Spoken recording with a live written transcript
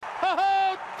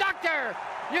bleacher.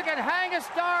 You can hang a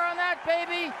star on that,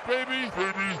 baby.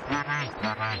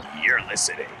 You're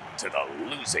listening to the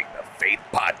Losing the Faith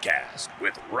podcast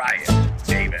with Ryan,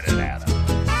 David, and Adam.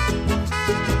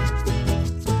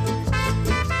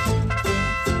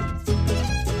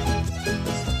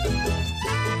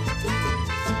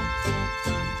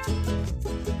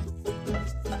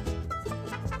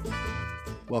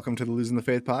 Welcome to the Losing the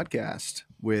Faith podcast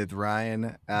with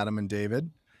Ryan, Adam, and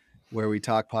David, where we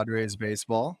talk Padres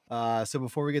baseball. So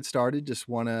before we get started, just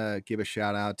want to give a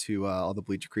shout out to all the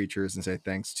bleacher creatures and say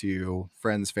thanks to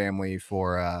friends, family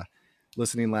for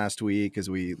listening last week as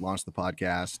we launched the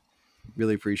podcast.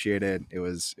 Really appreciate it. It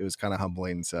was kind of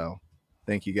humbling. So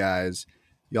thank you guys.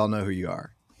 Y'all know who you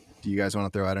are. Do you guys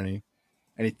want to throw out any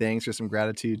thanks or some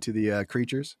gratitude to the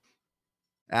creatures?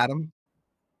 Adam?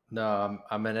 No,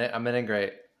 I'm in it. I'm in it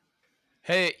great.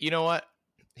 Hey, you know what?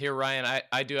 Here, Ryan,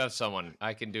 I do have someone.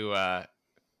 I can do I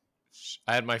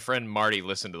had my friend Marty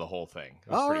listen to the whole thing.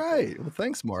 All right. Cool. Well,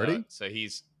 thanks, Marty. So he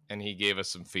gave us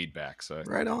some feedback. So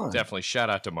right on. Definitely shout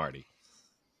out to Marty.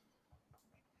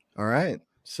 All right.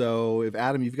 So if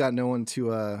Adam, you've got no one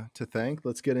to thank,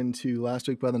 let's get into last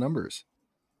week by the numbers.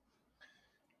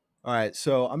 All right.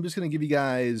 So I'm just going to give you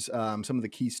guys some of the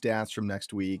key stats from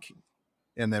next week,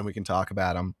 and then we can talk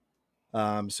about them.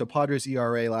 So Padres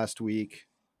ERA last week,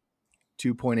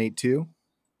 2.82.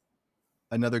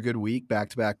 Another good week,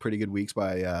 back-to-back pretty good weeks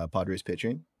by Padres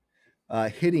pitching.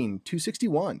 Hitting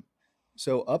 261.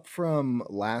 So up from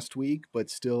last week, but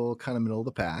still kind of middle of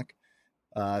the pack.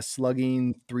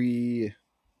 Slugging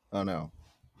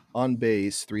on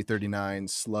base 339,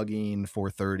 slugging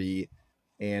 430,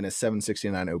 and a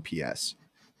 769 OPS.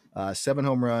 7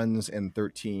 home runs and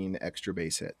 13 extra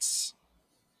base hits.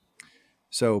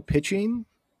 So pitching,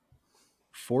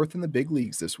 4th in the big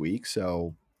leagues this week,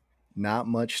 so not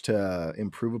much to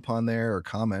improve upon there or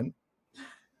comment.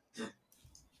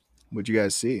 What'd you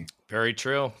guys see? Very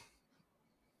true.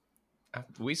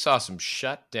 We saw some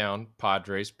shutdown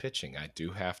Padres pitching, I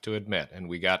do have to admit. And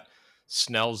we got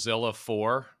Snellzilla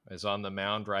 4 is on the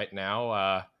mound right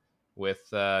now with,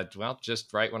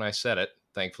 just right when I said it.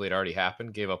 Thankfully, it already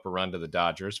happened. Gave up a run to the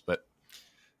Dodgers, but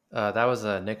that was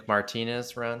a Nick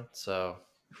Martinez run. So,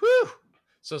 whew.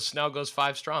 So Snell goes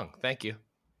 5 strong. Thank you.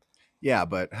 Yeah,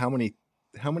 but how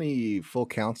many full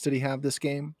counts did he have this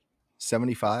game?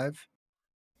 75?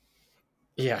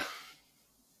 Yeah.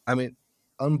 I mean,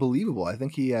 unbelievable. I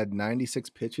think he had 96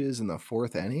 pitches in the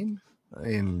 4th inning. I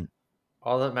mean,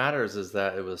 all that matters is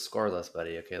that it was scoreless,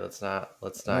 buddy. Okay, let's not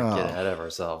get ahead of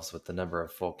ourselves with the number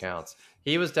of full counts.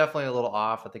 He was definitely a little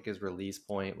off. I think his release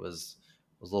point was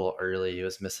a little early. He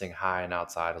was missing high and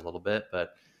outside a little bit,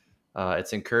 but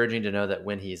it's encouraging to know that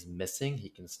when he's missing, he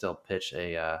can still pitch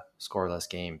a scoreless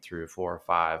game through 4 or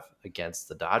 5 against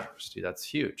the Dodgers. Dude, that's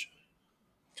huge.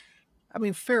 I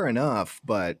mean, fair enough,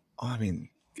 but I mean,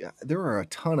 there are a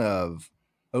ton of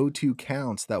 0-2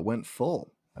 counts that went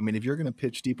full. I mean, if you're going to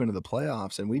pitch deep into the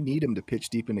playoffs, and we need him to pitch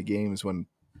deep into games when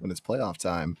it's playoff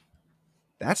time,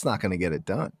 that's not going to get it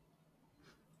done.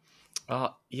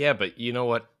 Yeah, but you know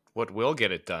what will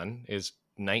get it done is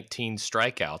 19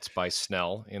 strikeouts by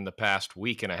Snell in the past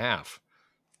week and a half.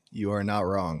 You are not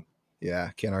wrong.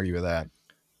 Yeah, can't argue with that.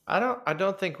 I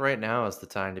don't think right now is the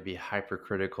time to be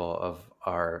hypercritical of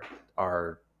our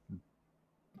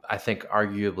I think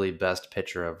arguably best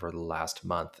pitcher over the last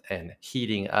month and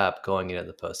heating up going into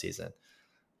the postseason.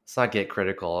 Let's not get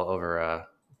critical over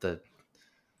the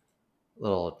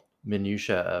little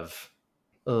minutia of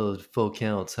full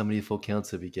counts. How many full counts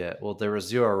did we get? Well, there were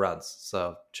 0 runs,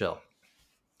 so chill.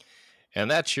 And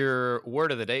that's your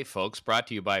word of the day, folks, brought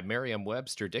to you by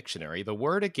Merriam-Webster Dictionary. The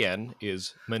word again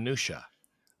is minutia.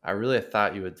 I really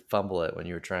thought you would fumble it when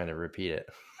you were trying to repeat it.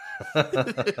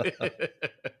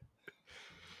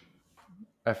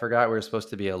 I forgot we were supposed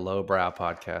to be a lowbrow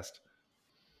podcast.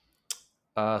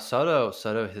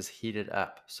 Soto has heated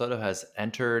up. Soto has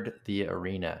entered the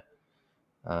arena.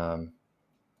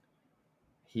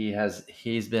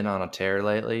 He's been on a tear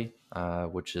lately,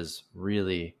 which is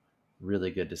really,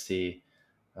 really good to see.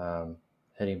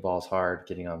 Hitting balls hard,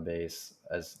 getting on base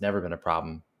has never been a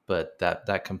problem, but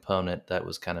that component that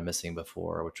was kind of missing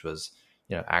before, which was,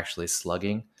 actually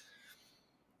slugging,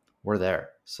 we're there.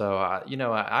 So,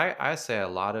 I say a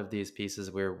lot of these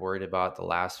pieces we were worried about the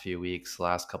last few weeks,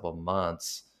 last couple of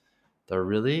months, they're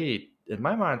really, in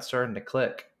my mind, starting to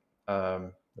click.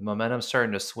 The momentum's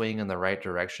starting to swing in the right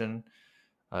direction.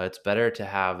 It's better to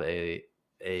have a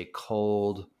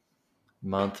cold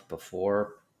month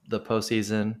before the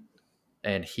postseason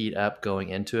and heat up going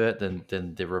into it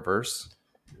than the reverse,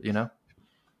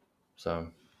 So.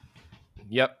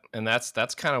 Yep. And that's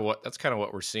kind of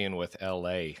what we're seeing with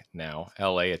LA now.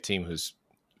 LA, a team who's,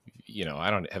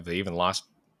 have they even lost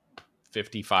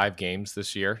 55 games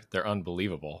this year? They're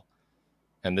unbelievable.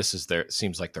 And this is it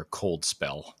seems like their cold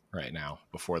spell right now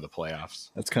before the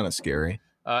playoffs. That's kind of scary.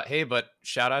 Hey, but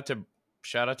shout out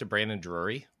to Brandon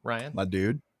Drury, Ryan. My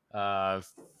dude.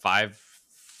 Five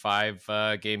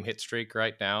game hit streak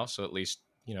right now. So at least,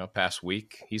 past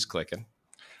week he's clicking.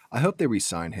 I hope they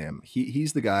re-sign him.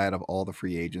 He's the guy out of all the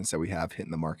free agents that we have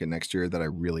hitting the market next year that I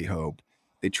really hope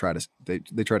they try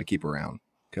to keep around,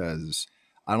 because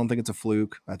I don't think it's a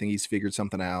fluke. I think he's figured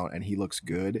something out and he looks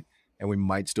good, and we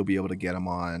might still be able to get him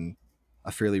on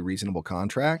a fairly reasonable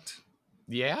contract.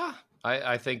 Yeah,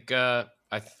 I think I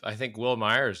think Will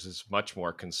Myers is much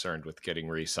more concerned with getting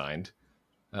re-signed.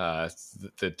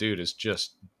 The dude is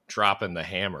just dropping the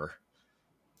hammer.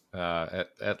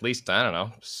 At least, I don't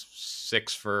know,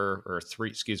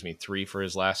 3 for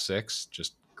his last 6,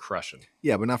 just crushing.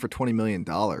 Yeah, but not for $20 million.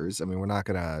 I mean, we're not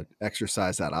going to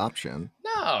exercise that option.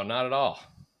 No, not at all.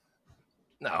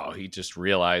 No, he just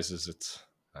realizes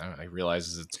he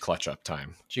realizes it's clutch up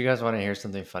time. Do you guys want to hear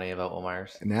something funny about Will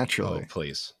Myers? Naturally. Oh,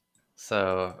 please.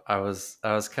 So I was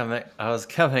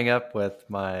coming up with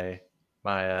my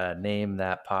name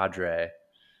that Padre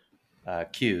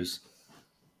cues,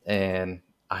 and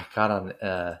I got on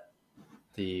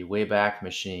the Wayback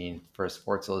Machine for a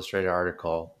Sports Illustrated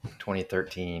article,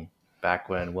 2013, back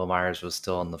when Will Myers was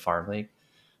still in the farm league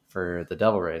for the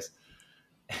Devil Rays.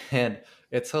 And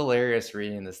it's hilarious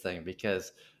reading this thing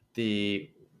because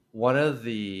one of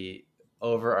the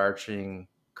overarching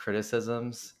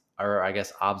criticisms, or I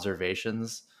guess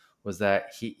observations, was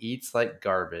that he eats like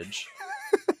garbage.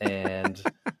 And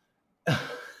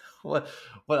what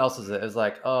else is it? It's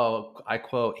like, oh, I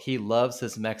quote, he loves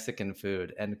his Mexican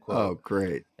food, end quote. Oh,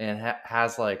 great. And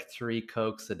has like 3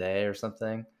 Cokes a day or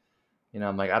something.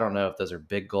 I'm like, I don't know if those are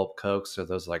big gulp Cokes or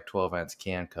those like 12-ounce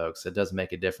can Cokes. It does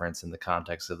make a difference in the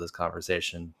context of this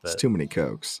conversation. But It's too many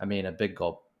Cokes. I mean, a big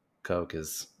gulp Coke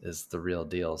is the real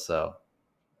deal. So,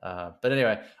 but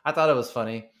anyway, I thought it was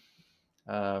funny.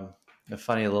 A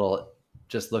funny little,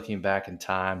 just looking back in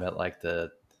time at like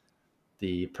the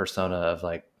persona of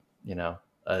like,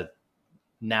 a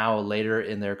now later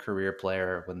in their career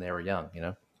player when they were young,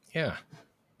 Yeah,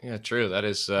 true. That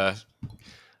is,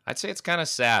 I'd say it's kind of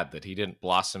sad that he didn't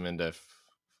blossom into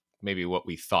maybe what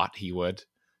we thought he would.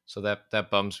 So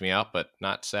that bums me out, but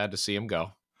not sad to see him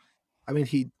go. I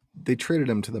mean, they traded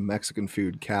him to the Mexican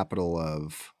food capital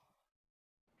of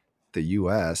the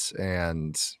U.S.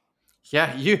 and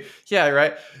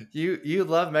right. You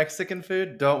love Mexican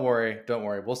food. Don't worry.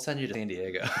 We'll send you to San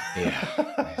Diego.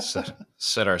 Yeah,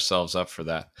 set ourselves up for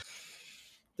that,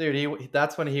 dude.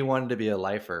 That's when he wanted to be a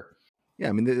lifer. Yeah,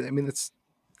 I mean,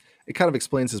 it kind of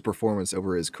explains his performance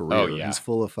over his career. Oh, yeah. He's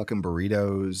full of fucking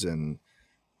burritos and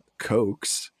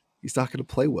Cokes. He's not going to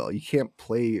play well. You can't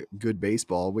play good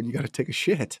baseball when you got to take a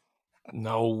shit.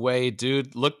 No way,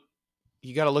 dude. Look,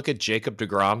 you got to look at Jacob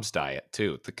deGrom's diet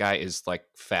too. The guy is like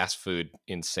fast food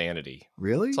insanity.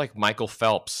 Really? It's like Michael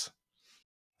Phelps.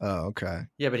 Oh, okay.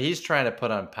 Yeah, but he's trying to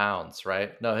put on pounds,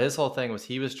 right? No, his whole thing was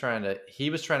he was trying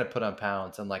to put on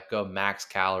pounds and like go max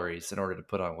calories in order to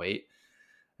put on weight.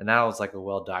 And that was like a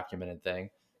well-documented thing.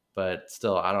 But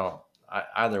still,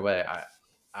 either way,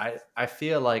 I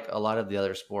feel like a lot of the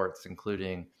other sports,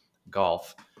 including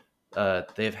golf,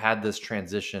 they've had this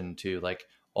transition to like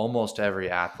almost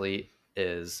every athlete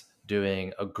is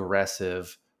doing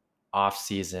aggressive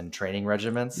off-season training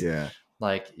regimens. Yeah.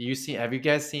 Like have you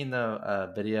guys seen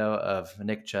the video of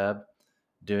Nick Chubb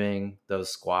doing those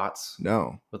squats?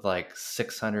 No. With like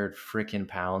 600 freaking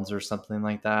pounds or something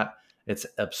like that. It's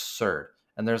absurd.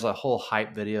 And there's a whole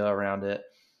hype video around it.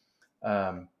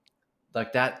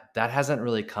 Like that hasn't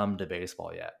really come to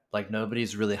baseball yet. Like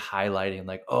nobody's really highlighting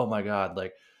like, oh my God,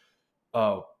 like,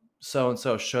 oh,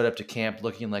 so-and-so showed up to camp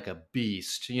looking like a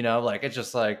beast, like, it's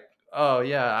just like, oh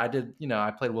yeah, I did,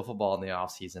 I played wiffle ball in the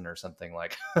off season or something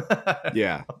like.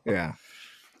 Yeah.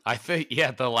 I think,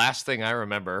 the last thing I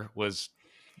remember was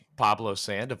Pablo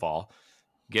Sandoval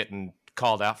getting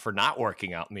called out for not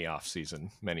working out in the off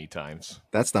season many times.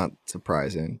 That's not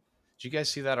surprising. Did you guys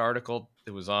see that article?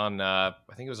 It was on, I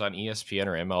think it was on ESPN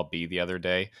or MLB the other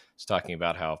day. It's talking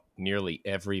about how nearly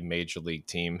every major league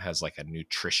team has like a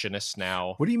nutritionist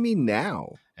now. What do you mean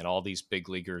now? And all these big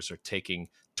leaguers are taking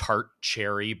tart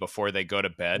cherry before they go to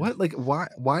bed. What? Like,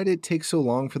 why did it take so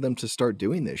long for them to start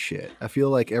doing this shit? I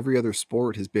feel like every other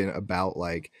sport has been about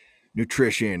like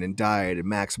nutrition and diet and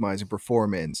maximizing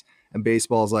performance. And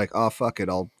baseball's like, oh, fuck it,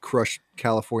 I'll crush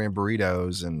California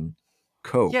burritos and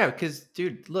cope. Yeah, because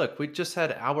dude, look, we just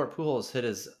had Albert Pujols hit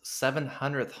his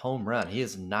 700th home run. He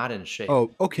is not in shape.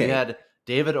 Oh, okay.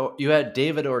 You had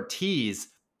David Ortiz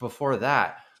before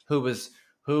that, who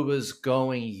was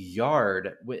going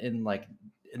yard in like,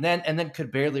 and then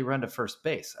could barely run to first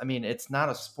base. I mean, it's not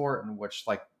a sport in which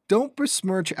like. Don't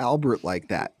besmirch Albert like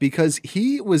that, because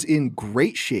he was in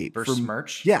great shape.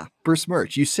 Besmirch? Yeah,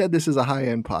 besmirch. You said this is a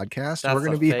high-end podcast. That's We're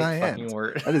going to be high-end.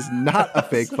 Word. That is not a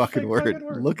fake fucking word.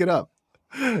 Look it up.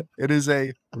 It is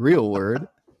a real word.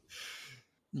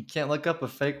 You can't look up a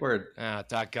fake word.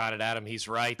 Got it, Adam. He's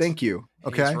right. Thank you.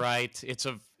 Okay. He's right.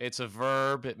 It's a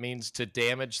verb. It means to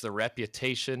damage the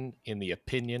reputation in the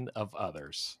opinion of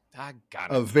others.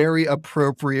 Got it. A very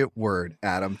appropriate word,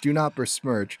 Adam. Do not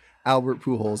besmirch Albert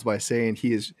Pujols by saying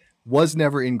was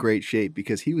never in great shape,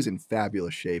 because he was in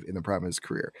fabulous shape in the prime of his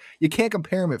career. You can't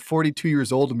compare him at 42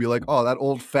 years old and be like, oh, that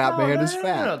old fat man is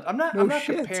fat. No. I'm not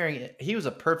comparing it. He was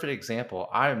a perfect example.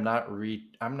 I'm not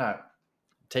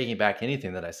taking back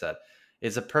anything that I said.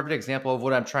 It's a perfect example of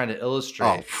what I'm trying to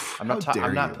illustrate. I'm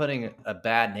not putting a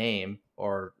bad name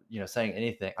or saying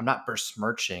anything. I'm not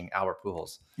besmirching Albert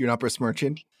Pujols. You're not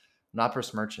besmirching? Not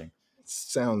besmirching. It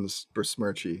sounds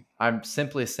besmirchy. I'm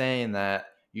simply saying that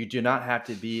you do not have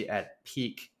to be at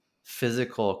peak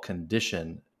physical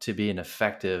condition to be an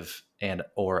effective and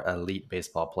or elite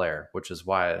baseball player, which is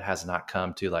why it has not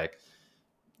come to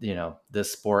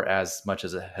this sport as much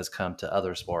as it has come to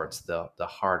other sports, the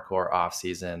hardcore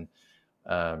off-season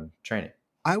training.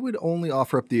 I would only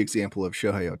offer up the example of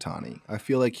Shohei Ohtani. I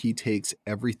feel like he takes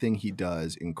everything he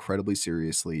does incredibly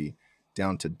seriously,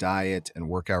 down to diet and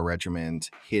workout regimen,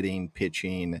 hitting,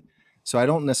 pitching. So I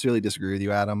don't necessarily disagree with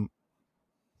you, Adam.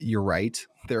 You're right.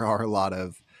 There are a lot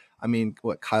of,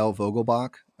 Kyle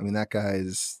Vogelbach? That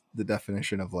guy's the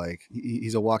definition of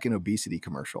he's a walking obesity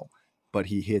commercial, but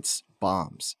he hits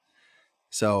bombs.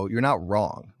 So you're not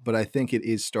wrong, but I think it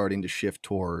is starting to shift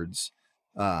towards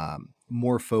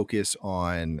more focus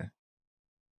on,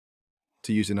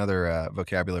 to use another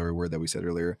vocabulary word that we said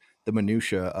earlier, the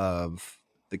minutia of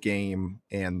the game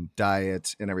and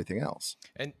diet and everything else.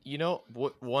 And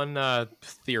one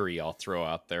theory I'll throw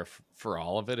out there for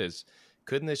all of it is,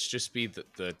 couldn't this just be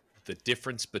the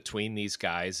difference between these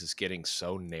guys is getting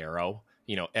so narrow?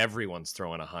 Everyone's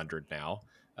throwing 100 now.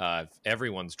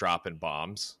 Everyone's dropping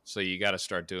bombs. So you got to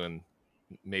start doing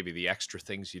maybe the extra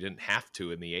things you didn't have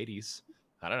to in the 80s.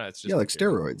 I don't know. It's just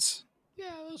steroids.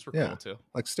 Yeah, those were cool too.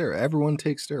 Like everyone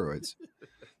takes steroids.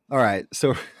 All right,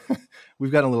 so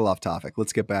we've gotten a little off topic.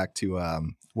 Let's get back to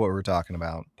what we were talking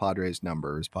about: Padres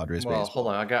numbers, Padres baseball. Hold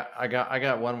on, I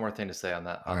got one more thing to say on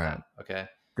that. All right, okay.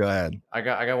 Go ahead. I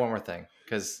got one more thing,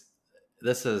 because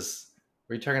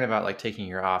we're talking about taking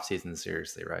your off season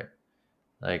seriously, right?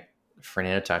 Like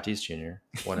Fernando Tatis Jr.,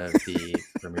 one of the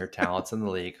premier talents in the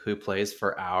league, who plays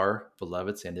for our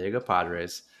beloved San Diego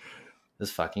Padres,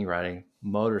 is fucking riding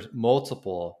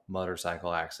multiple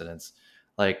motorcycle accidents.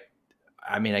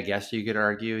 I guess you could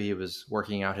argue he was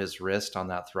working out his wrist on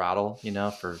that throttle,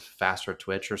 for faster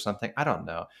twitch or something. I don't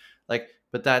know.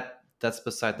 But that's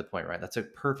beside the point, right? That's a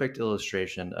perfect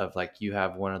illustration of you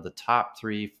have one of the top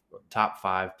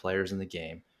 5 players in the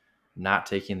game not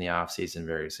taking the off season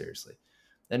very seriously.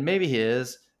 And maybe he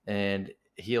is, and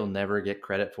he'll never get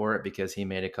credit for it because he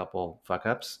made a couple fuck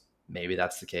ups. Maybe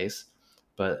that's the case,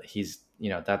 but he's,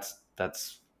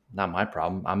 that's not my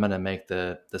problem. I'm going to make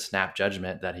the snap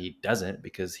judgment that he doesn't,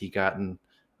 because he got in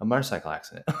a motorcycle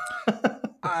accident.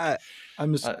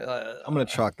 I'm going to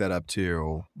chalk that up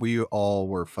to, we all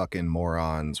were fucking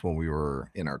morons when we were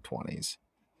in our 20s,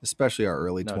 especially our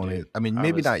early 20s. Dude,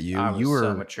 maybe not you. You were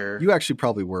so mature. You actually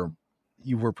probably were.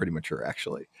 You were pretty mature,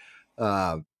 actually.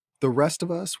 The rest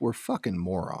of us were fucking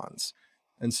morons.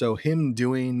 And so him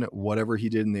doing whatever he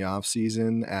did in the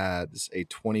offseason as a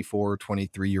 24,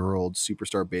 23-year-old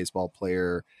superstar baseball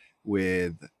player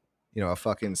with, a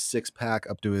fucking 6-pack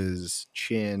up to his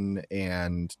chin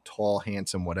and tall,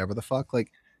 handsome, whatever the fuck.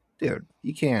 Dude,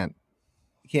 you can't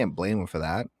blame him for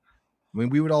that.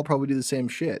 We would all probably do the same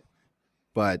shit.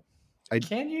 But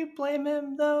can you blame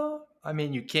him though?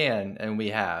 You can, and we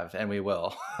have, and we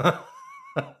will.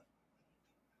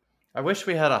 I wish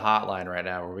we had a hotline right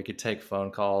now where we could take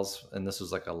phone calls and this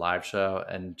was a live show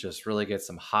and just really get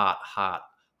some hot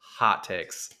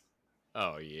takes.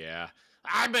 Oh, yeah.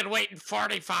 I've been waiting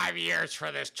 45 years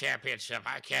for this championship.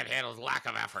 I can't handle the lack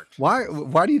of effort. Why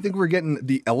do you think we're getting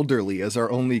the elderly as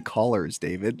our only callers,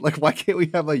 David? Why can't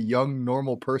we have a young,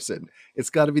 normal person?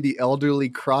 It's got to be the elderly,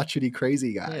 crotchety,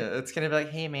 crazy guy. Yeah, it's going to be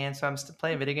hey, man, so I'm still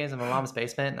playing video games in my mom's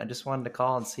basement. And I just wanted to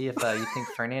call and see if you think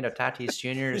Fernando Tatis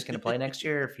Jr. is going to play next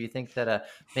year. If you think that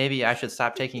maybe I should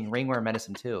stop taking ringworm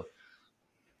medicine too.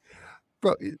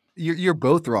 Bro, you're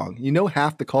both wrong. You know,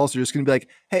 half the calls are just going to be like,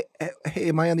 hey,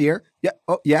 am I on the air? Yeah.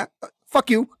 Oh, yeah. Fuck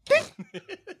you.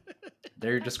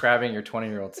 They're describing your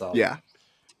 20-year-old self. Yeah,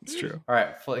 it's true. All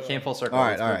right. It came full circle. All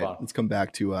right. Let's move on. Let's come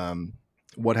back to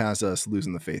what has us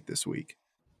losing the faith this week.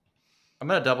 I'm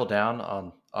going to double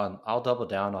down I'll double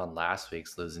down on last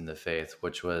week's losing the faith,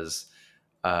 which was,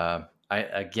 I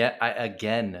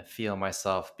again feel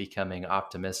myself becoming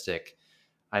optimistic.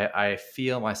 I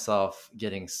feel myself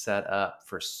getting set up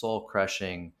for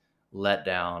soul-crushing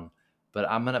letdown, but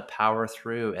I'm going to power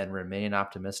through and remain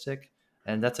optimistic,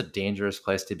 and that's a dangerous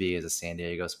place to be as a San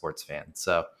Diego sports fan.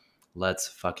 So let's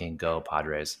fucking go,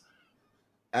 Padres.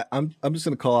 I'm just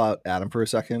going to call out Adam for a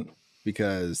second,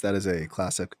 because that is a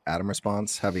classic Adam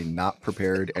response, having not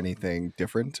prepared anything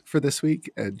different for this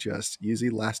week and just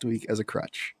using last week as a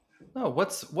crutch. No,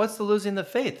 what's the losing the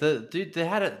faith?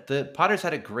 The Padres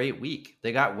had a great week.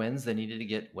 They got wins. They needed to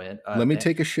get win. Let me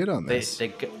take a shit on this.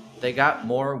 They got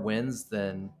more wins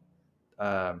than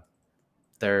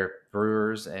their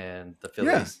Brewers and the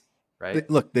Phillies. Yeah.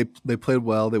 Right. They played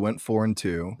well. They went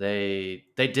 4-2. They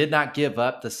did not give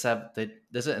up the seven.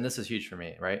 This is huge for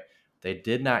me. Right. They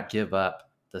did not give up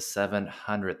the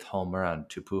 700th home run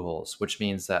to Pujols, which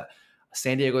means that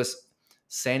San Diego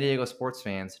sports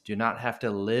fans do not have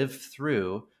to live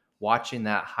through watching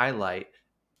that highlight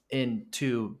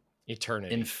into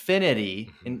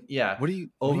infinity. What are you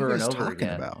guys talking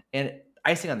about? And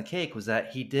icing on the cake was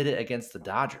that he did it against the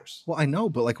Dodgers. Well, I know,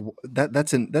 but like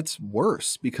that's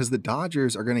worse, because the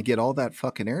Dodgers are going to get all that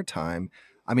fucking airtime.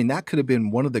 I mean, that could have been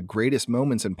one of the greatest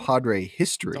moments in Padre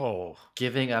history. Oh,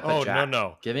 giving up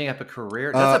giving up a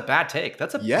career. That's a bad take.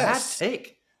 That's a bad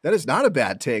take. That is not a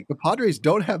bad take. The Padres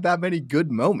don't have that many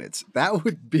good moments. That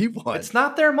would be one. It's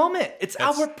not their moment. It's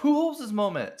Albert Pujols'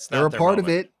 moment. They're a part of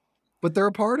it, but they're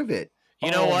a part of it.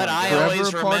 You know what? I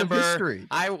always remember,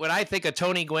 when I think of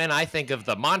Tony Gwynn, I think of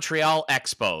the Montreal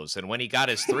Expos, and when he got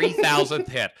his 3,000th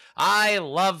hit. I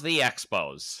love the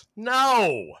Expos.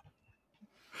 No.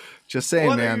 Just saying,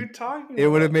 what man. Are you talking it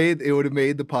would have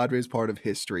made the Padres part of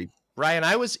history. Ryan,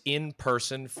 I was in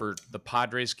person for the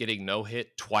Padres getting no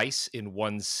hit twice in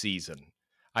one season.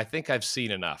 I think I've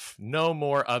seen enough. No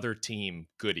more other team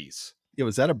goodies. Yeah,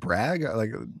 was that a brag?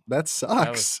 Like, that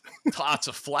sucks. That was lots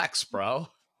of flex, bro.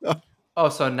 Oh,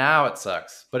 so now it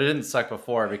sucks, but it didn't suck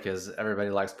before because everybody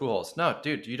likes Pujols. No,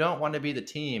 dude, you don't want to be the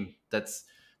team that's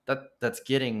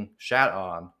getting shat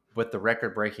on with the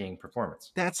record-breaking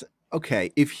performance. That's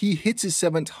okay. If he hits his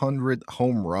 700th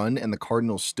home run and the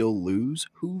Cardinals still lose,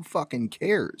 who fucking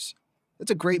cares?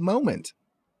 That's a great moment.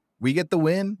 We get the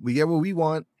win, we get what we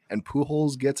want, and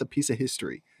Pujols gets a piece of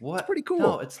history. What? It's pretty cool.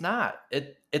 No, it's not.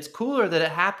 It's cooler that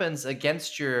it happens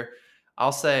against your,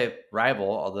 I'll say, rival,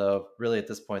 although really at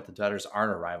this point the Dodgers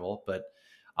aren't a rival, but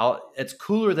it's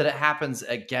cooler that it happens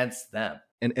against them.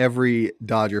 And every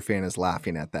Dodger fan is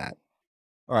laughing at that.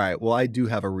 All right, well, I do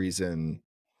have a reason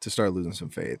to start losing some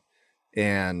faith.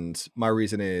 And my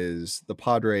reason is the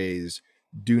Padres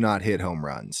do not hit home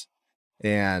runs.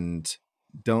 And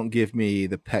don't give me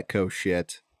the Petco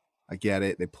shit. I get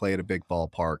it. They play at a big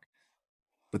ballpark.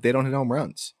 But they don't hit home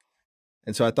runs.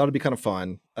 And so I thought it'd be kind of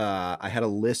fun. I had a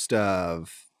list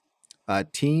of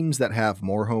teams that have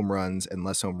more home runs and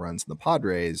less home runs than the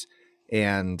Padres.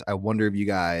 And I wonder if you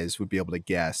guys would be able to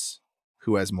guess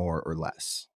who has more or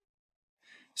less.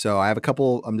 So I have a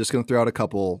couple. I'm just going to throw out a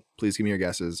couple. Please give me your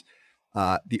guesses.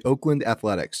 The Oakland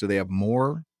Athletics, do they have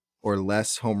more or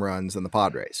less home runs than the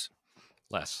Padres?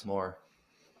 Less. More.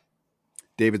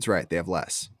 David's right. They have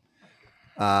less.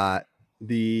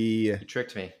 You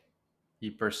tricked me.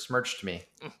 You besmirched me.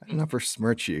 I did not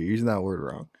besmirch you. You're using that word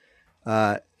wrong.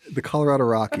 The Colorado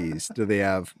Rockies, do they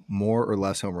have more or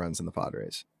less home runs than the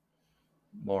Padres?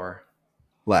 More.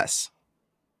 Less.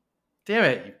 Damn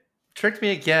it. You tricked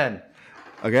me again.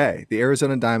 Okay. The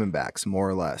Arizona Diamondbacks, more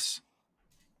or less?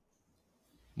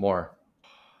 More.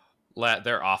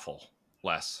 They're awful.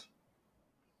 Less.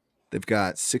 They've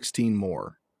got 16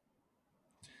 more.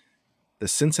 The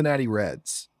Cincinnati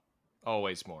Reds.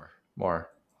 Always more.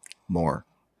 More.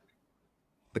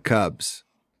 The Cubs.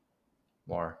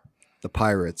 More. The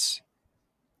Pirates.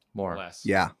 More. Less.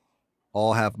 Yeah.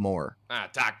 All have more.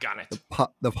 Doggone it.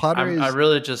 The Padres. I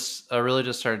really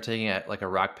just started taking it like a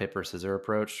rock, paper, scissors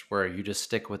approach where you just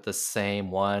stick with the same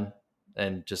one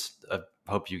and just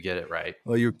hope you get it right.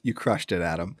 Well, you crushed it,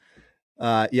 Adam.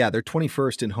 Yeah, they're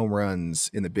 21st in home runs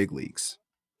in the big leagues.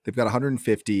 They've got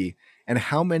 150. And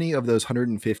how many of those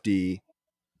 150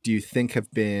 do you think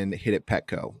have been hit at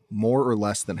Petco? More or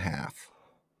less than half?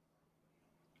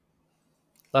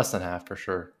 Less than half, for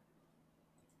sure.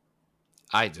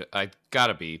 I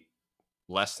gotta be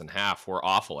less than half. We're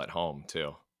awful at home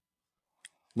too.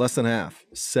 Less than half.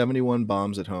 71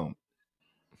 bombs at home.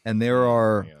 And there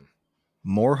are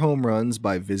more home runs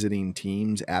by visiting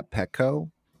teams at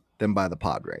Petco than by the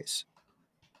Padres.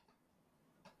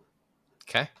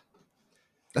 Okay.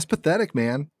 That's pathetic,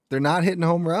 man. They're not hitting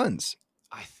home runs.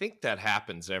 I think that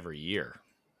happens every year.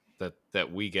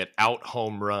 That we get out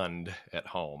home runned at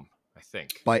home. I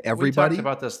think by everybody. We talked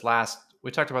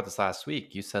about this last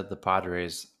week. You said the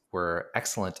Padres were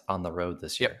excellent on the road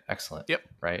this year. Yep. Excellent. Yep.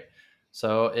 Right.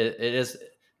 So it is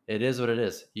what it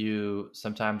is.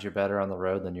 Sometimes you're better on the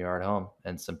road than you are at home,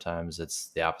 and sometimes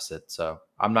it's the opposite. So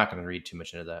I'm not going to read too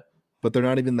much into that. But they're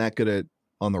not even that good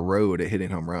on the road at hitting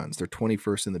home runs. They're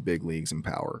 21st in the big leagues in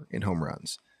power in home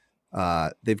runs.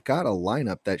 They've got a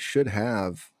lineup that should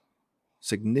have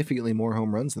significantly more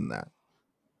home runs than that.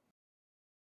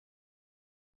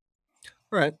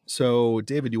 All right. So,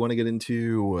 David, you want to get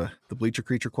into the Bleacher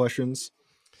Creature questions?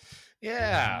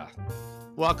 Yeah.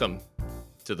 Welcome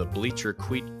to the Bleacher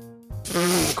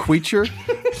Queecher?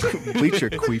 Bleacher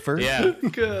Queefer? Yeah.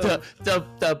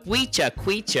 the Bleacher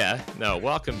Creature. No,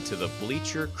 welcome to the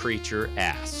Bleacher Creature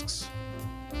Asks.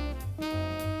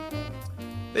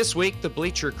 This week, the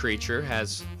Bleacher Creature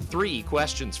has 3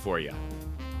 questions for you.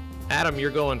 Adam,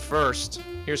 you're going first.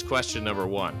 Here's question number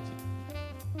 1.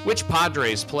 Which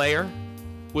Padres player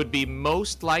would be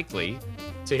most likely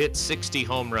to hit 60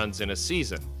 home runs in a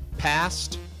season?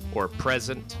 Past or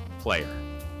present player?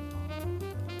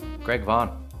 Greg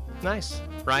Vaughn. Nice.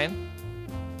 Ryan?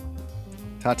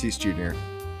 Tatis Jr.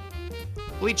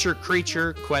 Bleacher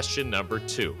Creature question number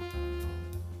 2.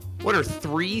 What are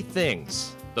 3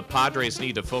 things the Padres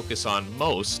need to focus on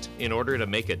most in order to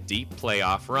make a deep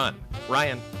playoff run?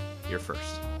 Ryan, you're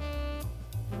first.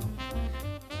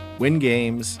 Win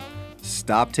games,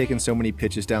 stop taking so many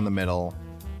pitches down the middle,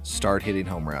 start hitting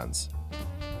home runs.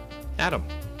 Adam.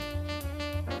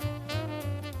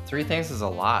 3 things is a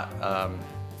lot.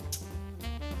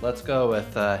 Let's go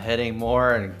with hitting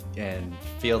more and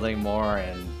fielding more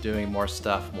and doing more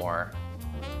stuff more.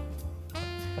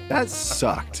 That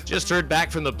sucked. Just heard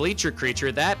back from the Bleacher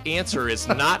Creature. That answer is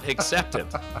not accepted.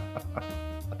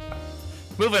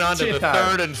 Moving on to the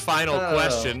third and final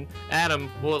question.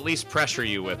 Adam, we'll at least pressure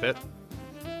you with it.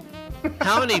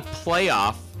 How many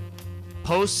playoff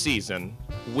postseason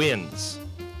wins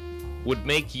would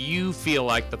make you feel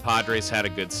like the Padres had a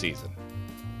good season?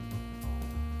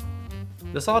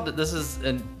 This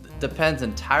depends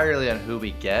entirely on who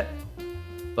we get,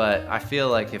 but I feel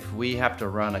like if we have to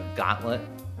run a gauntlet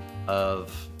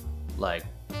of like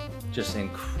just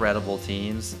incredible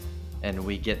teams and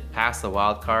we get past the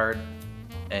wild card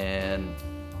and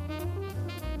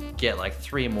get like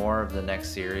 3 more of the next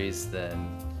series,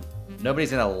 then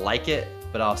nobody's gonna like it,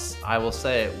 but I will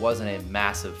say it wasn't a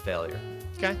massive failure.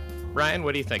 Okay. Ryan,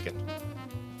 what are you thinking?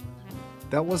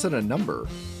 That wasn't a number.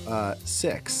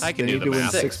 6. I can they do need the to win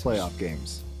math. 6 playoff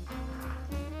games.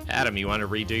 Adam, you want to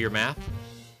redo your math?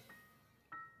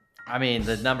 I mean,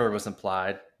 the number was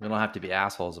implied. We don't have to be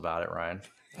assholes about it, Ryan.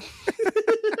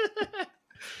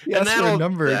 He asked for a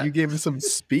number and you gave him some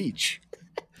speech.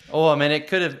 Oh, I mean, it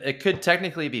could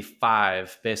technically be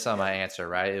 5 based on my answer,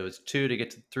 right? It was 2 to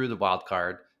get through the wild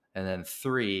card, and then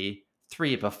 3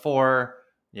 before.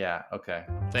 Yeah, okay.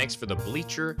 Thanks for the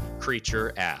Bleacher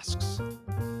Creature Asks.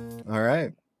 All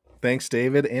right. Thanks,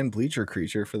 David and Bleacher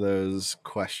Creature, for those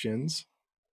questions.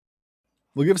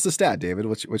 Well, give us a stat, David.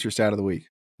 What's your stat of the week?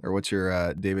 Or what's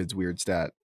your David's weird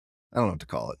stat? I don't know what to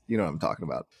call it. You know what I'm talking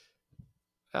about.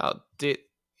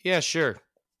 Yeah, sure.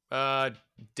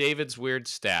 David's weird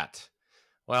stat.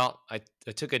 Well, I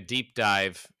took a deep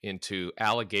dive into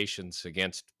allegations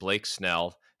against Blake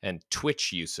Snell and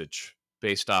Twitch usage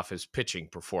based off his pitching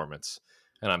performance.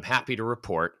 And I'm happy to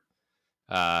report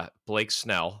Blake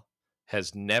Snell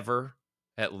has never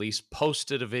at least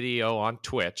posted a video on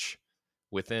Twitch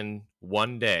within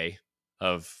 1 day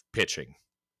of pitching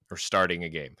or starting a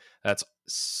game. That's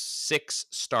 6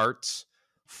 starts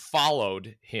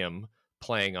followed him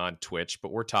playing on Twitch,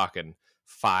 but we're talking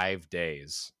 5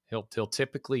 days. He'll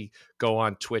typically go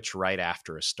on Twitch right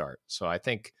after a start. So I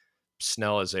think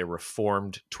Snell is a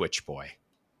reformed Twitch boy.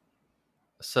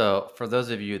 So for those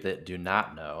of you that do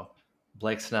not know,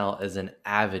 Blake Snell is an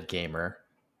avid gamer.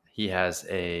 He has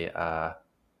a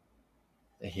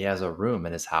room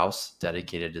in his house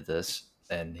dedicated to this,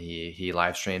 and he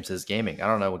live streams his gaming. I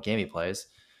don't know what game he plays,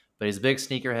 but he's a big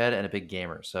sneakerhead and a big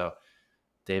gamer. So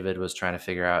David was trying to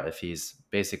figure out if he's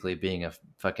basically being a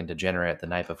fucking degenerate the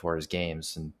night before his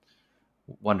games and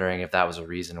wondering if that was a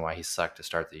reason why he sucked to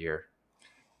start the year.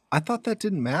 I thought that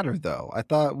didn't matter, though. I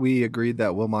thought we agreed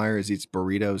that Will Myers eats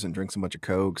burritos and drinks a bunch of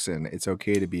Cokes, and it's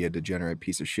okay to be a degenerate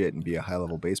piece of shit and be a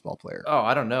high-level baseball player. Oh,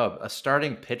 I don't know. A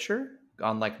starting pitcher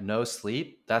on like no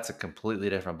sleep, that's a completely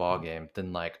different ball game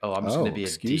than like, oh, I'm just going to be a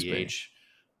excuse me. DH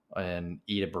and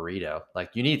eat a burrito. Like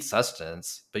you need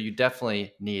sustenance, but you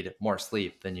definitely need more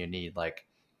sleep than you need like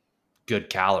good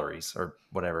calories or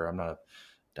whatever. I'm not a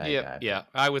diet guy. Yeah.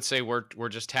 I would say we're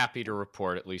just happy to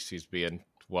report at least he's being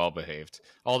well behaved.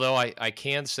 Although I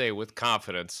can say with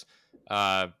confidence,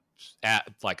 I'm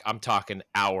talking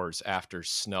hours after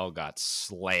Snell got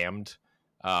slammed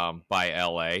by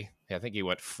LA. I think he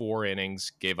went 4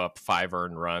 innings, gave up 5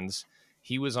 earned runs.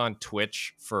 He was on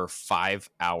Twitch for 5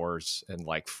 hours and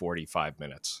like 45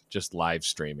 minutes, just live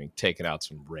streaming, taking out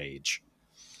some rage.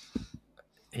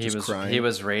 He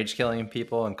was rage killing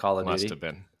people in Call of Duty. Must have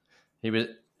been. He was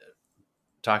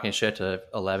talking shit to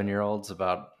 11-year-olds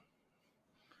about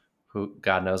who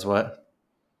God knows what.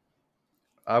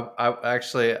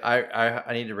 I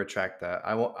need to retract that.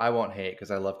 I won't hate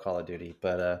because I love Call of Duty,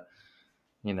 but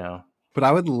But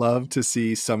I would love to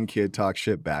see some kid talk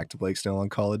shit back to Blake Snell on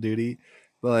Call of Duty.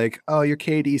 Like, oh, your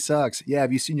KD sucks. Yeah,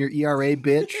 have you seen your ERA,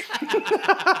 bitch?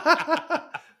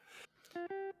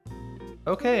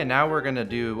 Okay, and now we're going to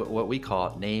do what we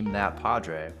call Name That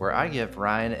Padre, where I give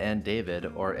Ryan and David,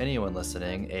 or anyone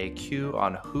listening, a cue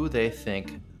on who they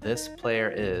think this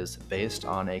player is based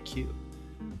on a cue.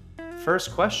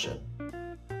 First question.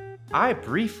 I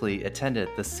briefly attended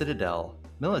the Citadel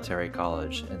Military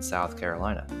College in South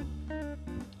Carolina.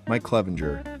 Mike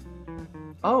Clevenger.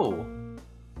 Oh,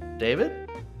 David?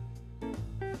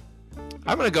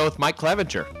 I'm going to go with Mike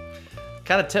Clevenger.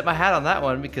 Kind of tipped my hat on that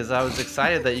one because I was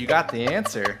excited that you got the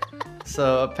answer.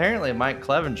 So apparently Mike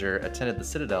Clevenger attended the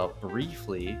Citadel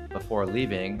briefly before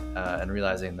leaving and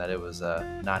realizing that it was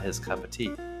not his cup of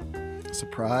tea.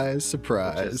 Surprise,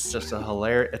 surprise. It's just a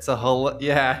hilarious,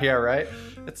 right?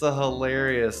 It's a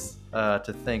hilarious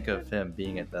to think of him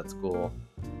being at that school.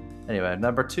 Anyway,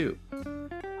 number 2.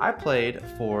 I played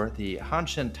for the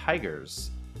Hanshin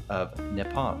Tigers of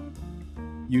Nippon.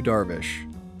 Yu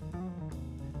Darvish.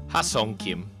 Ha-Sung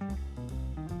Kim.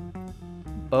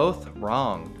 Both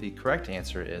wrong. The correct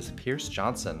answer is Pierce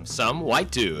Johnson. Some white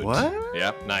dude. What?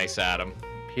 Yep, nice, Adam.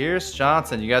 Pierce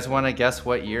Johnson. You guys want to guess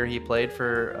what year he played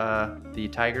for the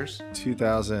Tigers?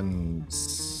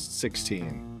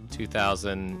 2016.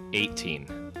 2018.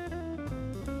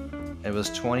 It was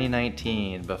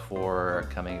 2019 before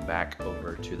coming back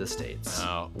over to the States.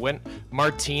 When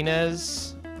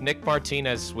Nick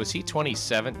Martinez, was he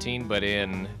 2017 but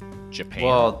in Japan?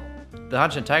 Well, the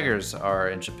Hanshin Tigers are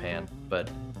in Japan, but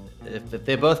if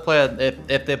they both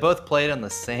played on the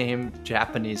same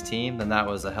Japanese team, then that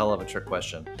was a hell of a trick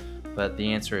question. But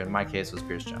the answer in my case was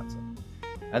Pierce Johnson.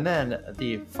 And then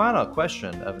the final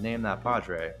question of Name That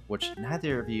Padre, which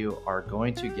neither of you are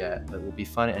going to get, but will be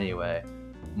fun anyway.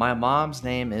 My mom's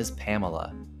name is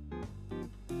Pamela.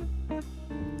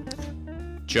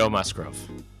 Joe Musgrove.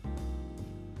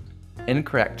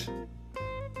 Incorrect.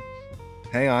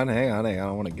 Hang on.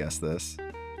 I want to guess this.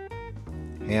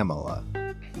 Pamela.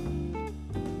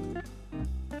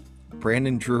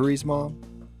 Brandon Drury's mom?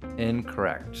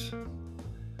 Incorrect.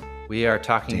 We are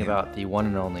talking about the one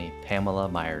and only Pamela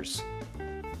Myers.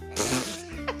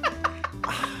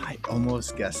 I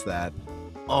almost guessed that.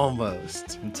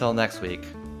 Almost. Until next week.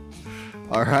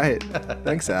 All right.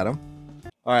 Thanks, Adam.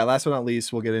 All right. Last but not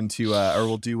least, we'll get into,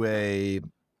 we'll do a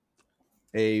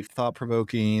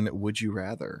thought-provoking would you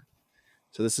rather.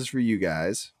 So this is for you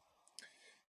guys.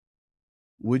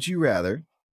 Would you rather,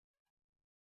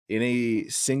 in a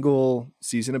single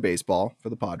season of baseball for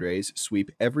the Padres,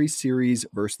 sweep every series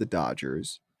versus the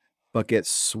Dodgers, but get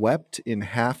swept in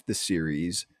half the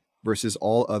series versus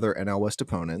all other NL West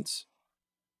opponents,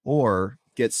 or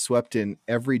get swept in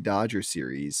every Dodger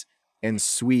series and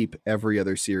sweep every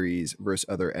other series versus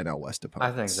other NL West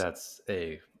opponents? I think that's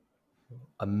a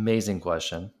amazing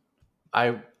question.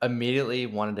 I immediately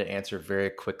wanted to answer very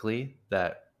quickly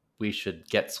that we should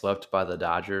get swept by the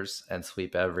Dodgers and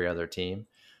sweep every other team.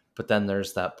 But then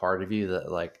there's that part of you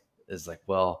that is like,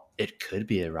 well, it could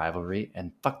be a rivalry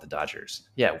and fuck the Dodgers.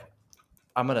 Yeah,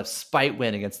 I'm going to spite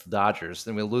win against the Dodgers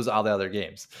and we'll lose all the other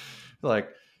games.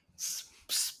 Like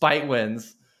spite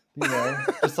wins,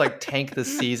 just like tank the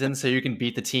season so you can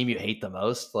beat the team you hate the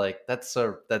most. Like that's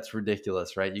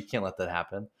ridiculous, right? You can't let that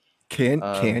happen.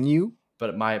 Can you?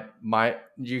 But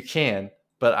you can,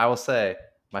 but I will say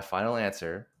my final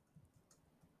answer,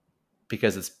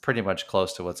 because it's pretty much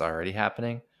close to what's already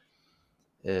happening,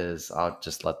 is I'll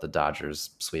just let the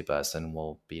Dodgers sweep us and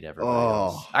we'll beat everybody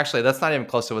else. Actually, that's not even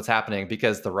close to what's happening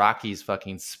because the Rockies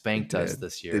fucking spanked us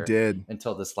this year. They did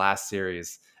until this last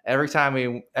series. Every time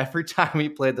we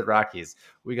played the Rockies,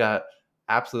 we got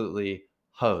absolutely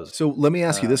hosed. So let me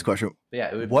ask you this question.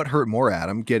 Yeah, what hurt more,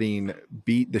 Adam? Getting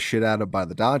beat the shit out of by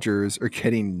the Dodgers or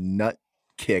getting nut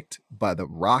kicked by the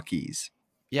Rockies?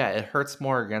 Yeah, it hurts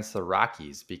more against the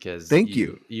Rockies because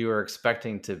you are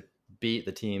expecting to beat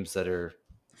the teams that are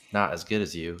not as good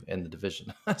as you in the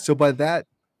division. So by that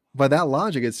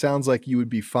logic, it sounds like you would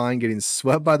be fine getting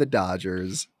swept by the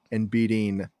Dodgers and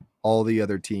beating all the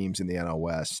other teams in the NL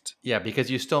West. Yeah,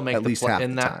 because you still make at least half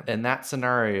the time. In that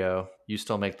scenario, you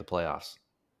still make the playoffs.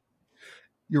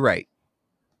 You're right.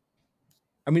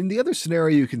 I mean, the other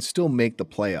scenario, you can still make the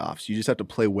playoffs. You just have to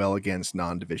play well against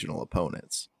non-divisional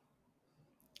opponents.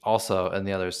 Also, in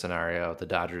the other scenario, the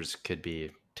Dodgers could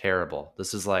be terrible.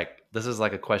 This is like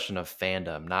a question of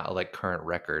fandom, not like current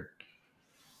record.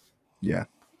 Yeah.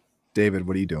 David,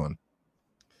 what are you doing?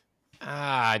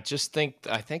 I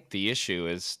think the issue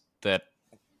is that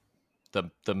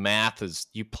the math is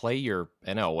you play your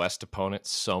NL West opponent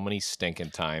so many stinking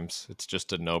times. It's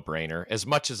just a no-brainer. As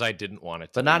much as I didn't want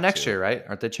it to. But not next year, right?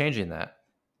 Aren't they changing that?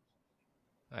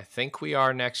 I think we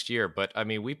are next year, but I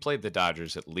mean, we played the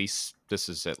Dodgers this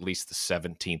is at least the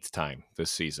 17th time this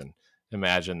season.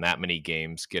 Imagine that many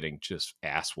games getting just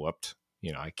ass whooped.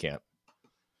 I can't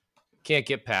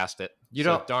get past it.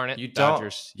 Darn it,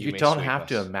 Dodgers. You don't have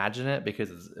to imagine it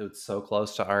because it's so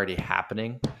close to already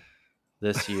happening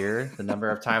this year. The number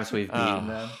of times we've beaten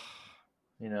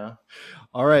them.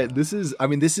 All right, this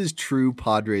is true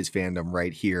Padres fandom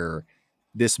right here.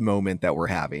 This moment that we're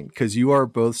having, because you are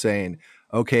both saying,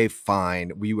 okay,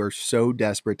 fine, we were so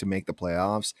desperate to make the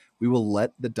playoffs, we will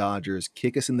let the Dodgers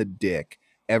kick us in the dick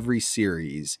every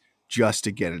series just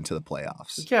to get into the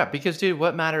playoffs. Yeah, because dude,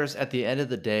 what matters at the end of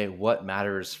the day? What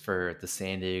matters for the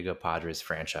San Diego Padres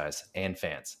franchise and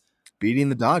fans? Beating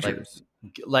the Dodgers,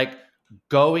 like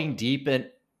going deep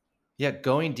and in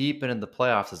the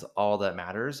playoffs is all that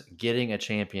matters. Getting a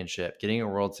championship, getting a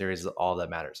World Series is all that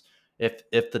matters.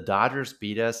 If the Dodgers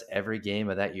beat us every game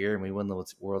of that year and we win the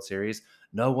World Series,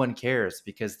 no one cares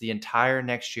because the entire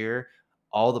next year,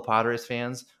 all the Padres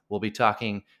fans will be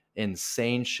talking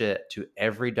insane shit to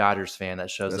every Dodgers fan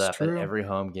that shows up at every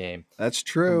home game. That's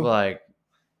true.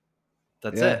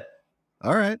 That's it.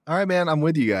 All right, man. I'm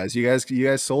with you guys. You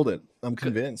guys sold it. I'm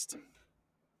convinced.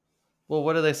 Well,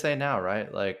 what do they say now,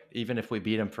 right? Like, even if we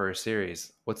beat them for a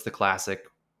series, what's the classic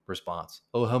response?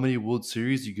 Oh, how many World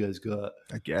Series you guys got?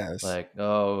 I guess. Like,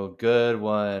 oh, good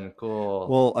one. Cool.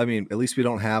 Well, I mean, at least we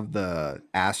don't have the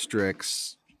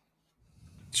asterisk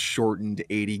shortened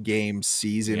 80-game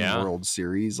season World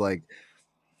Series. Like,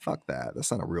 fuck that.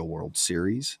 That's not a real World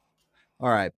Series. All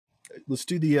right. Let's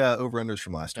do the over-unders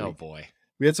from last week. Oh, boy.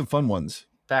 We had some fun ones.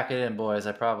 Pack it in, boys.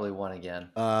 I probably won again.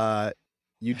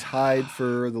 You tied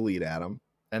for the lead, Adam.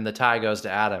 And the tie goes to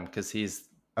Adam because he's...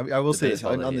 I will say this,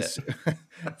 on this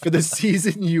for the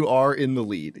season, you are in the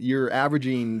lead. You're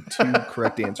averaging 2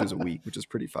 correct answers a week, which is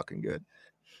pretty fucking good.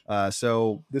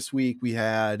 So this week we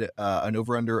had an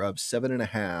over-under of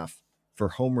 7.5 for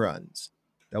home runs.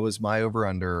 That was my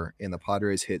over-under, and the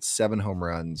Padres hit 7 home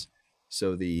runs.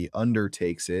 So the under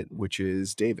takes it, which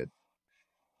is David.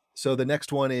 So the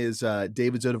next one is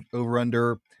David's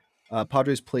over-under.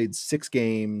 Padres played 6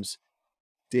 games.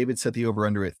 David set the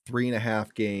over-under at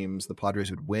 3.5 games. The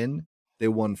Padres would win. They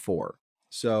won 4.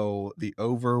 So the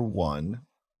over won.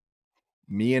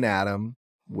 Me and Adam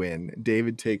win.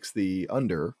 David takes the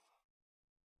under.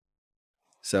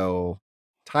 So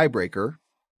tiebreaker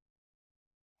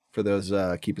for those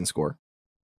keeping score.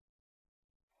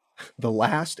 The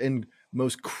last and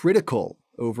most critical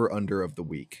over-under of the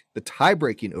week, the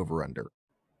tie-breaking over-under.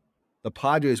 The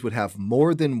Padres would have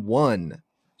more than 1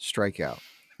 strikeout.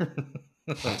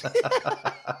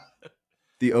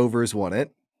 The overs won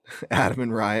it. Adam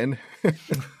and Ryan.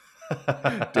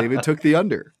 David took the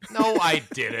under. No, I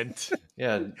didn't.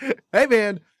 Yeah. Hey,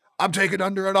 man, I'm taking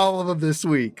under at all of them this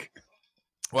week.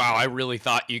 Wow, I really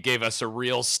thought you gave us a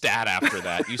real stat after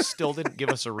that. You still didn't give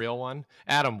us a real one?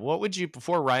 Adam, what would you,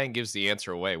 before Ryan gives the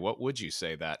answer away, what would you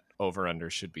say that over-under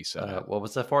should be set at? What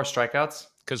was the 4 strikeouts?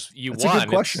 Because you That's won. That's a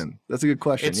good question. That's a good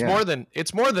question.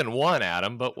 It's more than 1,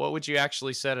 Adam, but what would you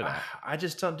actually set it at? I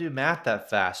just don't do math that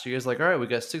fast. You guys like, all right, we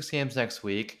got 6 games next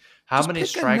week. How just many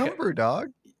pick a number,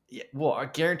 dog? Yeah, well, I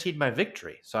guaranteed my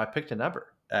victory, so I picked a number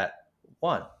at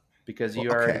 1 because you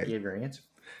already gave your answer.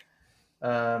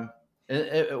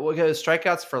 We'll go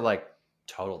strikeouts for like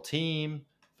total team,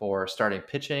 for starting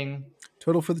pitching.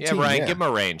 Total for the team. Ryan, give him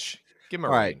a range. Give him a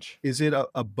All right. range. Is it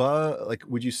above, like,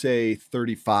 would you say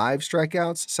 35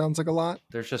 strikeouts? Sounds like a lot.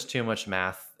 There's just too much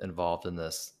math involved in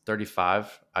this.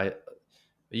 35.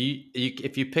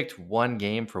 If you picked one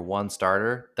game for one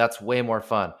starter, that's way more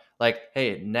fun. Like,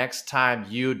 hey, next time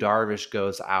Darvish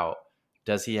goes out,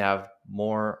 does he have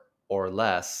more or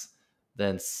less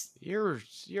than You're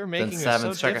making it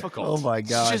seven so difficult. Oh my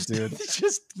God, just, dude.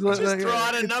 Just throw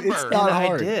out a number. It's not I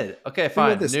hard. did. Okay, Think about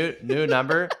fine. this. New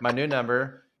number. My new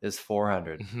number is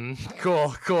 400.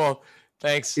 Cool.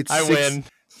 Thanks. I six- win.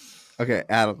 Okay,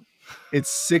 Adam. It's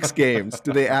 6 games.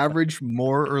 Do they average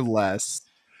more or less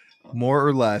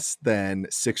than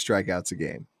 6 strikeouts a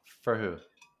game For who?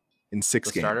 in 6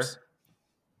 The games? starter?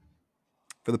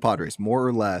 For the Padres, more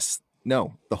or less.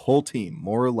 No, the whole team,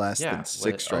 more or less Yeah, than 6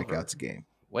 way strikeouts over. a game.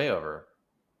 Way over.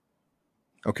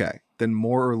 Okay, then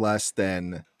more or less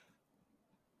than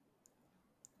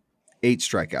 8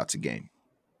 strikeouts a game.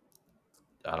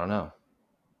 I don't know.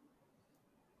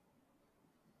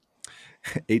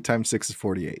 8 times 6 is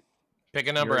 48. Pick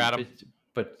a number, Adam.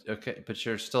 But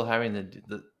you're still having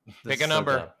the Pick a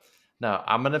number. So no,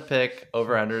 I'm gonna pick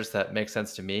over-unders that make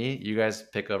sense to me. You guys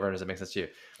pick over-unders that make sense to you.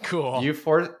 Cool. You're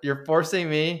forcing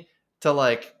me to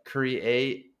like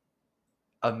create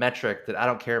a metric that I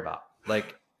don't care about.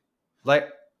 Like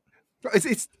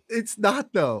It's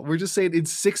not though. We're just saying in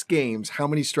 6 games, how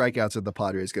many strikeouts are the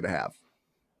Padres going to have?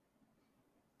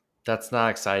 that's not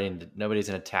exciting. Nobody's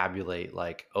gonna tabulate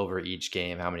like over each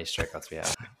game how many strikeouts we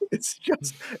have. It's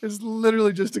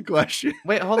literally just a question.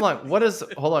 Wait, hold on. What is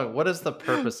the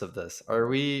purpose of this? Are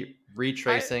we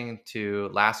retracing to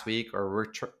last week, or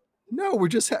No, we're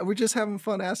just having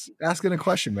fun asking a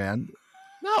question, man.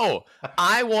 No,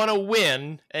 I want to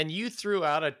win, and you threw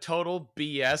out a total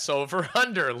BS over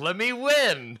under. Let me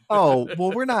win. Oh,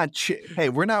 well, we're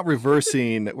not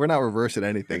reversing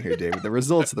anything here, David. The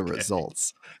results are the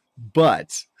results.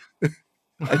 But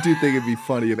I do think it'd be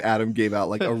funny if Adam gave out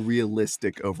like a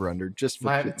realistic over-under just for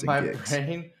shits and my gigs.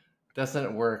 brain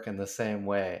doesn't work in the same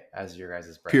way as your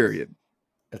guys' brains. Period.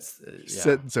 It's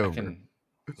Sentence over.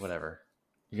 Whatever.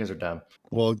 You guys are dumb.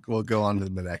 We'll go on to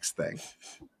the next thing.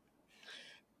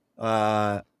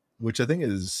 Which I think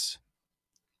is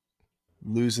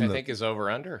losing. I think is over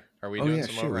under. Are we Oh doing yeah,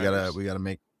 some sure. over We gotta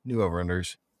make new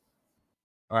over-unders.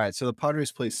 All right, so the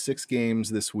Padres play 6 games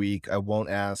this week. I won't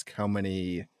ask how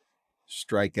many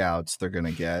strikeouts they're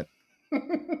gonna get. All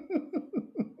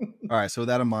right, so with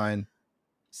that in mind,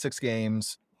 6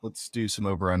 games. Let's do some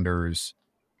over-unders.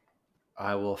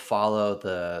 I will follow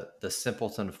the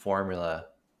simpleton formula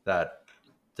that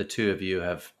the two of you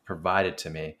have provided to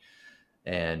me.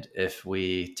 And if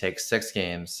we take 6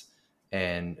 games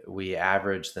and we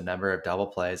average the number of double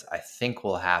plays I think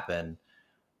will happen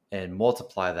and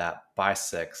multiply that by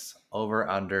 6, over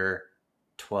under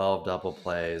 12 double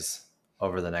plays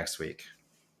over the next week.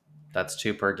 That's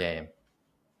 2 per game.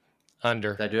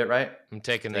 Under. Did I do it right? I'm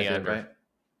taking Did I the do it under. right?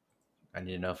 I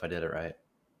need to know if I did it right.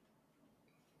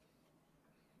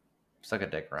 Suck a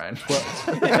dick, Ryan.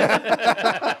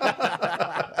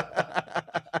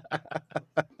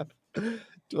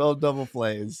 12 double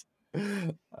plays.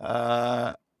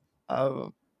 I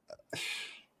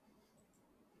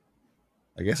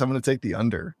guess I'm going to take the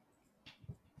under.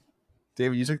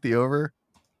 David, you took the over?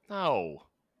 No.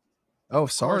 Oh,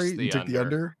 sorry. the You took the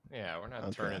under? Yeah, we're not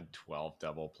Okay. turning 12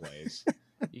 double plays.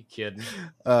 You kidding?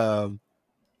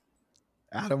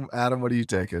 Adam, what are you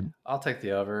taking? I'll take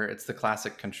the over. It's the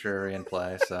classic contrarian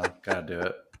play, so gotta do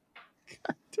it.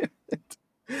 God damn it.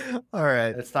 All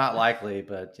right. It's not likely,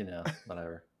 but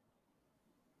whatever.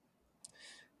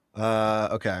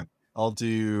 Okay.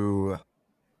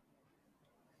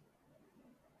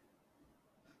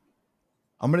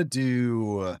 I'm going to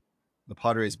do the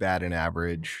Padres batting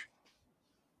average.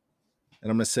 And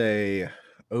I'm going to say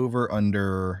over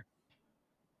under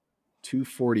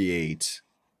 248,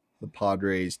 the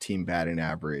Padres team batting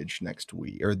average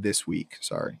this week.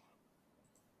 Sorry.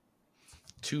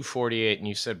 248, and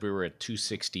you said we were at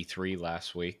 263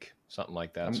 last week, something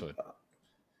like that.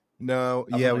 No,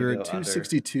 I'm yeah, gonna we were go at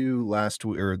 262 last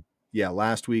week,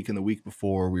 last week and the week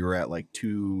before we were at like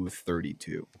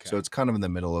 232. Okay. So it's kind of in the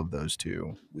middle of those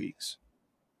 2 weeks.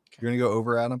 You're going to go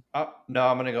over, Adam? No,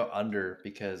 I'm gonna go under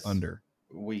because Under.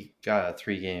 we got a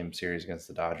 3-game series against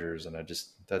the Dodgers, and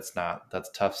that's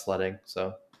tough sledding.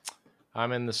 So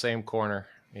I'm in the same corner.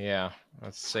 Yeah,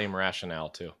 that's the same rationale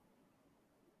too.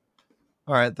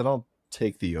 All right, then I'll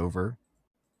take the over.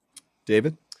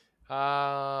 David?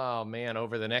 Oh, man,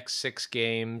 over the next 6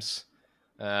 games,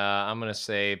 I'm going to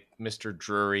say Mr.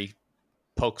 Drury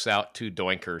pokes out 2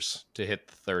 doinkers to hit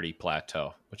the 30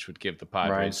 plateau, which would give the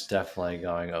Padres Ryan's definitely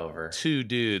going over. 2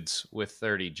 dudes with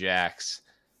 30 jacks.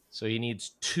 So he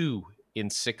needs 2 in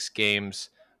 6 games.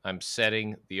 I'm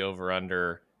setting the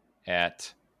over-under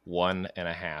at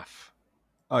 1.5.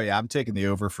 Oh, yeah, I'm taking the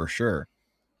over for sure.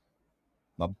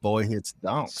 My boy hits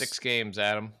donks. 6 games,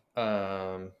 Adam.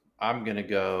 I'm going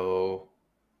to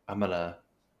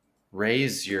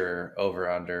raise your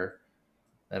over-under,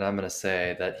 and I'm going to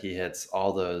say that he hits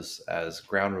all those as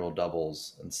ground rule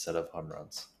doubles instead of home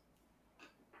runs.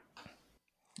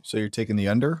 So you're taking the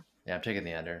under? Yeah, I'm taking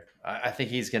the under. I think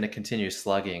he's going to continue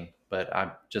slugging, but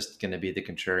I'm just going to be the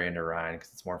contrarian to Ryan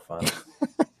because it's more fun.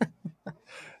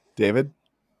 David?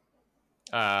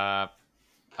 I've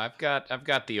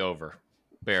got the over,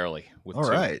 barely. With All 2.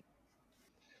 right.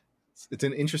 It's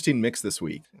an interesting mix this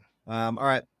week. All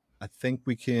right. I think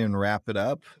we can wrap it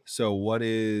up. So what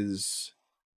is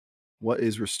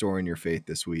restoring your faith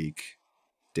this week,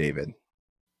 David?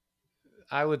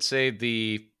 I would say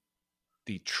the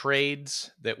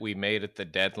trades that we made at the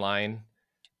deadline,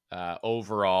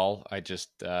 overall, I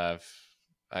just I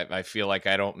feel like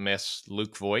I don't miss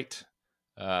Luke Voigt.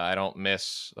 I don't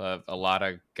miss a lot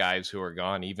of guys who are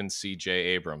gone, even C.J.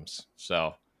 Abrams.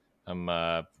 So I'm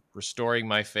restoring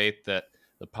my faith that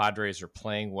the Padres are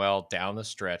playing well down the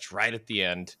stretch, right at the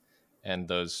end, and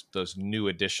those new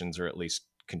additions are at least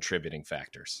contributing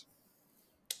factors.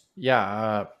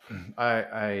 Yeah,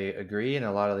 I agree. And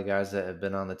a lot of the guys that have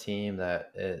been on the team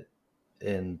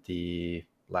in the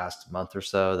last month or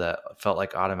so that felt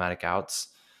like automatic outs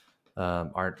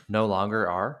are no longer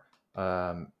are.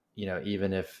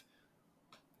 Even if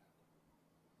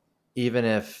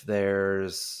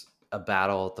there's a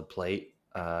battle at the plate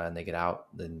and they get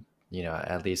out, then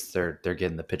at least they're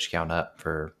getting the pitch count up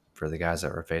for the guys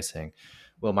that we're facing.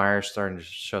 Will Myers starting to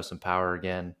show some power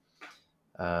again.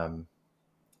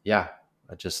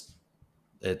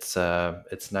 It's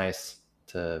nice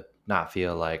to not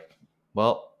feel like,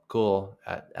 well, cool,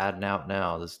 add an out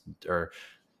now. That's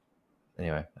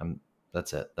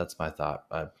it. That's my thought.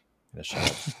 I'm gonna shut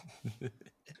up.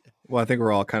 Well, I think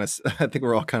we're all kind of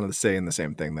saying the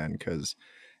same thing then, because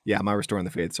my restoring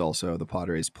the faith's also the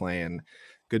Padres playing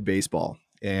good baseball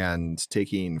and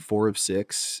taking 4 of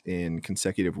 6 in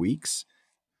consecutive weeks.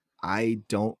 I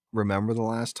don't remember the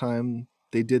last time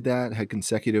they did that, had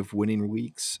consecutive winning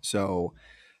weeks. So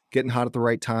getting hot at the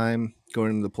right time,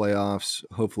 going into the playoffs,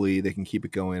 hopefully they can keep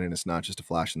it going and it's not just a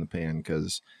flash in the pan,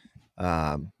 because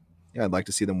I'd like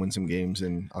to see them win some games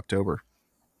in October.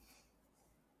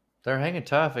 They're hanging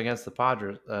tough against the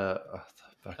Padres.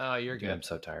 You're good. I'm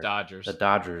so tired. Dodgers. The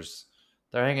Dodgers.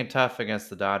 They're hanging tough against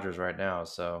the Dodgers right now.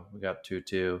 So we got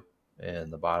 2-2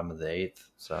 in the bottom of the 8th.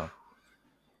 So,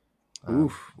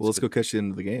 well, let's go catch the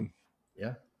end of the game.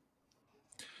 Yeah.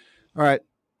 All right.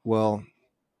 Well,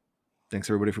 thanks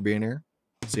everybody for being here.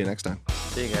 See you next time.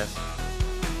 See you guys.